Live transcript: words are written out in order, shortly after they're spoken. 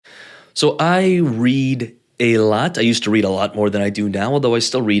So I read a lot. I used to read a lot more than I do now, although I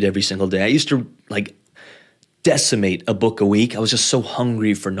still read every single day. I used to decimate a book a week. I was just so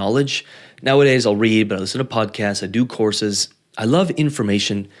hungry for knowledge. Nowadays I'll read, but I listen to podcasts, I do courses. I love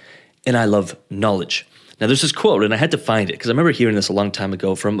information and I love knowledge. Now there's this quote, and I had to find it because I remember hearing this a long time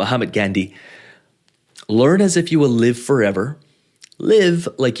ago from Mahatma Gandhi. Learn as if you will live forever. Live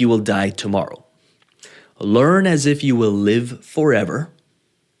like you will die tomorrow. Learn as if you will live forever.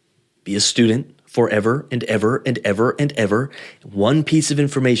 Be a student forever and ever and ever and ever. One piece of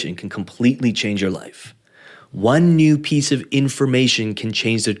information can completely change your life. One new piece of information can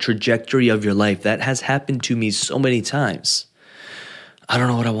change the trajectory of your life. That has happened to me so many times. I don't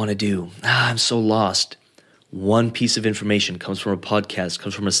know what I want to do. I'm so lost. One piece of information comes from a podcast,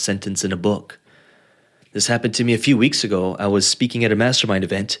 comes from a sentence in a book. This happened to me a few weeks ago. I was speaking at a mastermind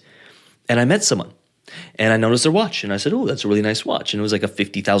event and I met someone and I noticed their watch and I said, oh, that's a really nice watch. And it was like a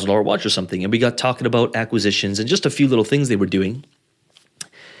 $50,000 watch or something. And we got talking about acquisitions and just a few little things they were doing.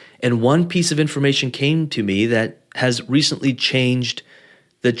 And one piece of information came to me that has recently changed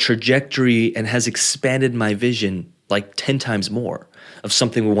the trajectory and has expanded my vision like 10 times more of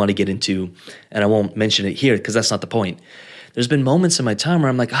something we want to get into. And I won't mention it here because that's not the point. There's been moments in my time where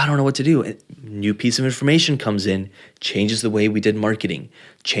I'm like, I don't know what to do. A new piece of information comes in, changes the way we did marketing,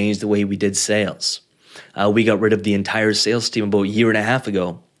 changed the way we did sales. We got rid of the entire sales team about a year and a half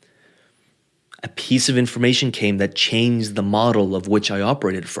ago. A piece of information came that changed the model of which I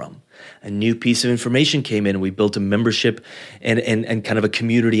operated from. A new piece of information came in and we built a membership and kind of a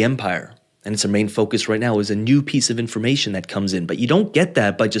community empire. And it's our main focus right now is a new piece of information that comes in. But you don't get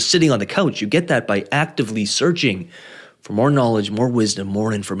that by just sitting on the couch. You get that by actively searching for more knowledge, more wisdom,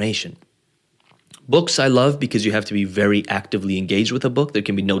 more information. Books I love because you have to be very actively engaged with a book. There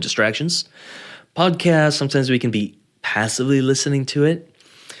can be no distractions. Podcasts, sometimes we can be passively listening to it.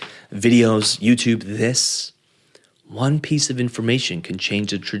 Videos, YouTube, this. One piece of information can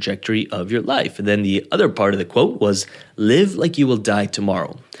change the trajectory of your life. And then the other part of the quote was, live like you will die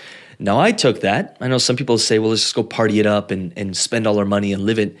tomorrow. Now I took that. I know some people say, well, let's just go party it up and spend all our money and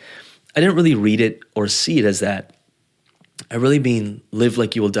live it. I didn't really read it or see it as that. I really mean live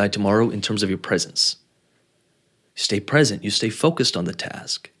like you will die tomorrow in terms of your presence. You stay present. You stay focused on the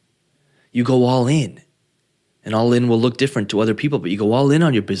task. You go all in. And all in will look different to other people, but you go all in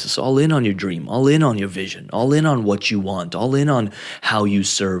on your business, all in on your dream, all in on your vision, all in on what you want, all in on how you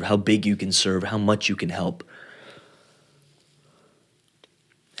serve, how big you can serve, how much you can help.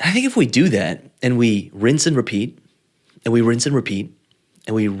 I think if we do that and we rinse and repeat, and we rinse and repeat,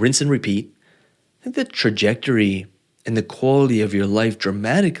 and we rinse and repeat, I think the trajectory and the quality of your life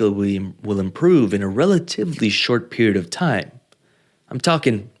dramatically will improve in a relatively short period of time. I'm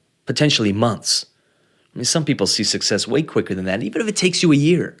talking potentially months. I mean, some people see success way quicker than that, even if it takes you a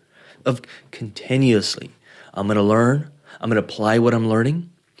year of continuously. I'm going to learn, I'm going to apply what I'm learning,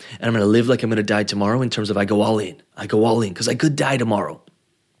 and I'm going to live like I'm going to die tomorrow in terms of I go all in. I go all in because I could die tomorrow.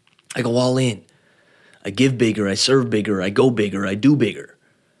 I go all in. I give bigger, I serve bigger, I go bigger, I do bigger.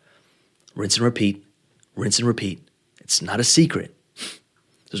 Rinse and repeat, rinse and repeat. It's not a secret.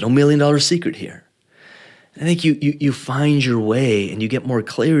 There's no $1 million secret here. I think you find your way and you get more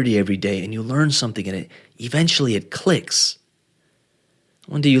clarity every day and you learn something and eventually it clicks.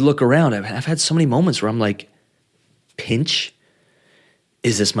 One day you look around, I've had so many moments where I'm like, pinch?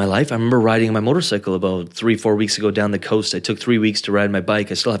 Is this my life? I remember riding my motorcycle about 3-4 weeks ago down the coast. I took 3 weeks to ride my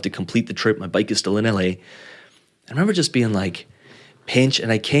bike. I still have to complete the trip. My bike is still in LA. I remember just being like, pinch. And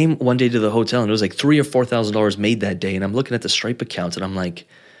I came one day to the hotel and it was like $3,000 or $4,000 made that day. And I'm looking at the Stripe account and I'm like,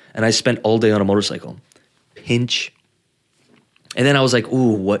 and I spent all day on a motorcycle. Pinch. And then I was like,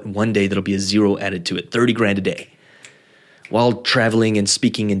 ooh, what one day there'll be a zero added to it, 30 grand a day. While traveling and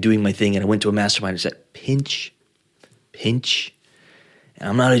speaking and doing my thing, and I went to a mastermind and said, pinch, pinch. And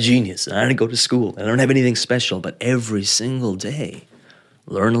I'm not a genius, and I didn't go to school, and I don't have anything special, but every single day,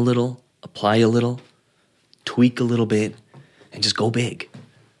 learn a little, apply a little, tweak a little bit, and just go big.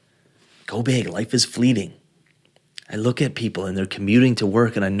 Go big. Life is fleeting. I look at people and they're commuting to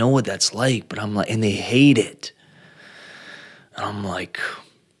work and I know what that's like, but I'm like, and they hate it. And I'm like,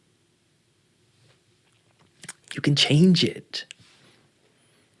 you can change it.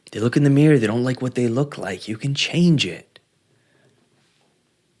 They look in the mirror, they don't like what they look like. You can change it.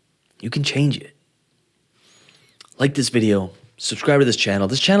 You can change it. Like this video, subscribe to this channel.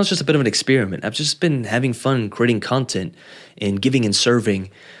 This channel is just a bit of an experiment. I've just been having fun creating content and giving and serving.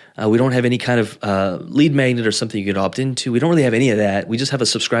 We don't have any kind of lead magnet or something you could opt into. We don't really have any of that. We just have a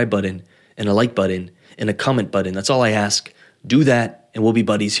subscribe button and a like button and a comment button. That's all I ask. do that, and we'll be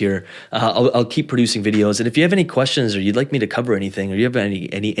buddies here. I'll keep producing videos. And if you have any questions, or you'd like me to cover anything, or you have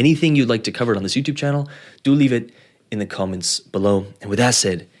anything you'd like to cover on this YouTube channel, do leave it in the comments below. And with that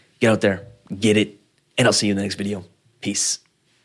said, get out there, get it, and I'll see you in the next video. Peace.